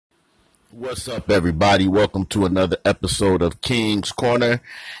What's up, everybody? Welcome to another episode of King's Corner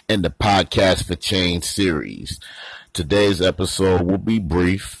and the Podcast for Change series. Today's episode will be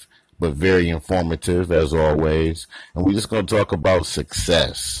brief, but very informative as always. And we're just going to talk about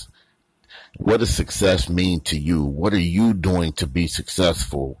success. What does success mean to you? What are you doing to be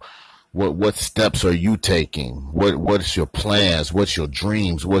successful? What steps are you taking? What's your plans? What's your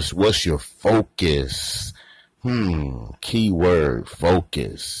dreams? What's your focus? Key word,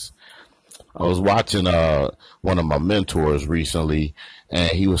 focus. I was watching one of my mentors recently,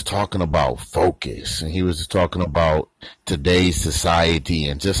 and he was talking about focus, and he was just talking about today's society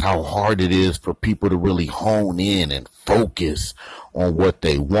and just how hard it is for people to really hone in and focus on what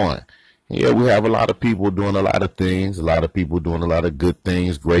they want. Yeah, we have a lot of people doing a lot of things, a lot of people doing a lot of good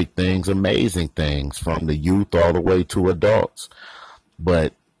things, great things, amazing things, from the youth all the way to adults.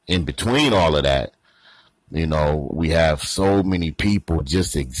 But in between all of that, we have so many people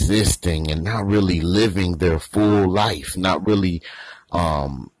just existing and not really living their full life, not really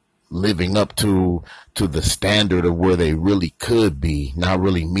living up to the standard of where they really could be, not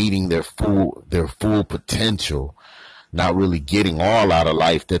really meeting their full potential, not really getting all out of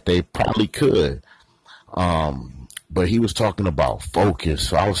life that they probably could. But he was talking about focus.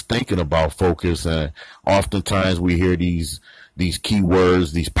 So I was thinking about focus, and oftentimes we hear these key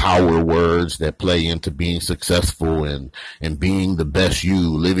words, these power words that play into being successful and being the best you,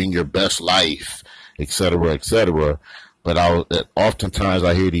 living your best life, et cetera, et cetera. But oftentimes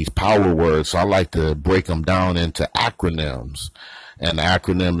I hear these power words, so I like to break them down into acronyms. And the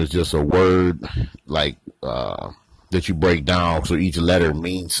acronym is just a word like that you break down, so each letter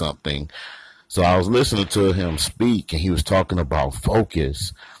means something. So I was listening to him speak, and he was talking about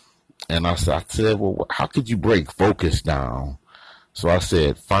focus. And I said, well, how could you break focus down? So I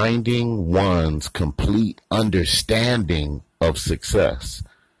said, finding one's complete understanding of success.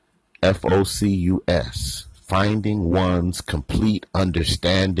 Focus. Finding one's complete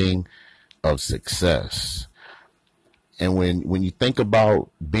understanding of success. And when you think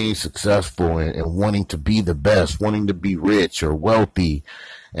about being successful and wanting to be the best, wanting to be rich or wealthy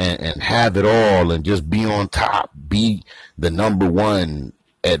and have it all and just be on top, be the number one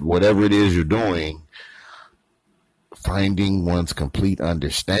at whatever it is you're doing, finding one's complete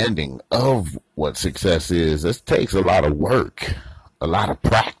understanding of what success is, this takes a lot of work, a lot of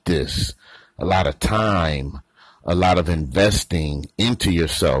practice, a lot of time, a lot of investing into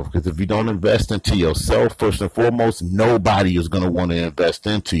yourself. Because if you don't invest into yourself, first and foremost, nobody is going to want to invest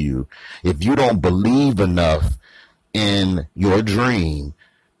into you. If you don't believe enough in your dream,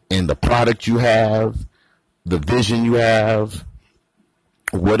 in the product you have, the vision you have,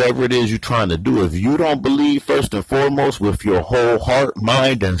 whatever it is you're trying to do, if you don't believe first and foremost with your whole heart,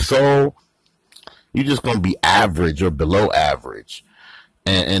 mind, and soul, you're just going to be average or below average.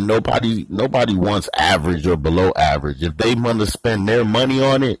 And nobody wants average or below average. If they want to spend their money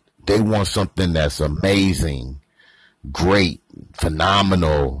on it, they want something that's amazing, great,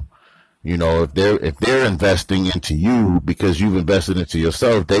 phenomenal. If they're investing into you because you've invested into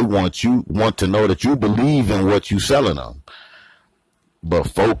yourself, they want to know that you believe in what you're selling them.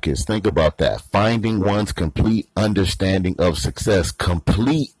 But focus, think about that. Finding one's complete understanding of success,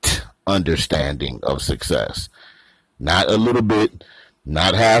 complete understanding of success. Not a little bit,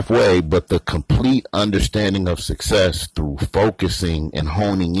 not halfway, but the complete understanding of success through focusing and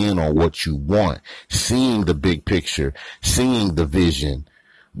honing in on what you want, seeing the big picture, seeing the vision,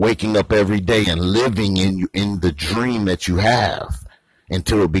 waking up every day and living in the dream that you have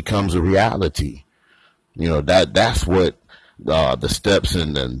until it becomes a reality. That's what the steps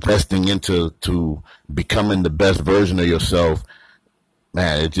and investing into to becoming the best version of yourself,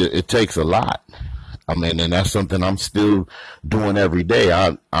 man, it takes a lot. I mean, and that's something I'm still doing every day.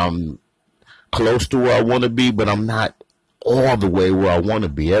 I'm close to where I want to be, but I'm not all the way where I want to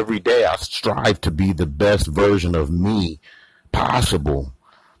be. Every day I strive to be the best version of me possible,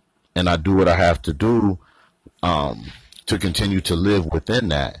 and I do what I have to do to continue to live within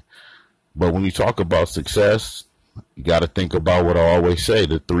that. But when you talk about success, you got to think about what I always say,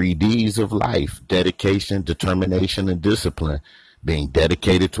 the 3 Ds of life: dedication, determination, and discipline. Being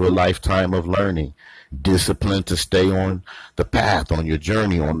dedicated to a lifetime of learning, discipline to stay on the path, on your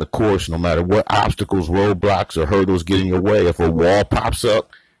journey, on the course, no matter what obstacles, roadblocks, or hurdles get in your way. If a wall pops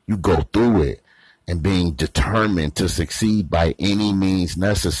up, you go through it, and being determined to succeed by any means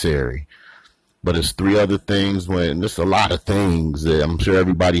necessary. But it's 3 other things. When there's a lot of things that I'm sure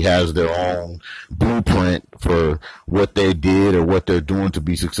everybody has their own blueprint for what they did or what they're doing to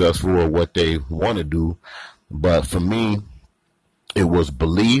be successful or what they want to do. But for me, it was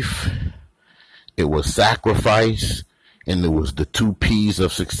belief, it was sacrifice, And it was the 2 P's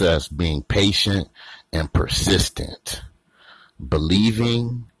of success: being patient and persistent.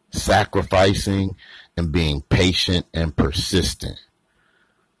 Believing, sacrificing, and being patient and persistent.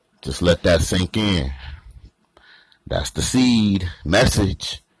 Just let that sink in. That's the seed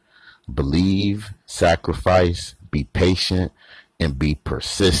message. Believe, sacrifice, be patient, and be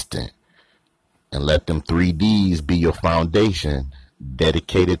persistent. And let them 3 D's be your foundation.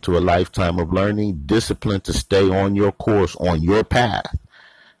 Dedicated to a lifetime of learning, disciplined to stay on your course, on your path.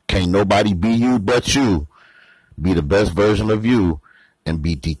 Can't nobody be you but you. Be the best version of you, and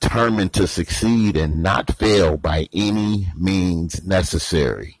be determined to succeed and not fail by any means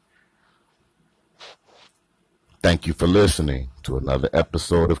necessary. Thank you for listening to another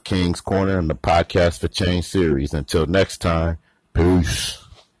episode of King's Corner and the Podcast for Change series. Until next time, peace.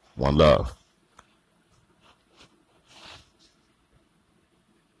 One love.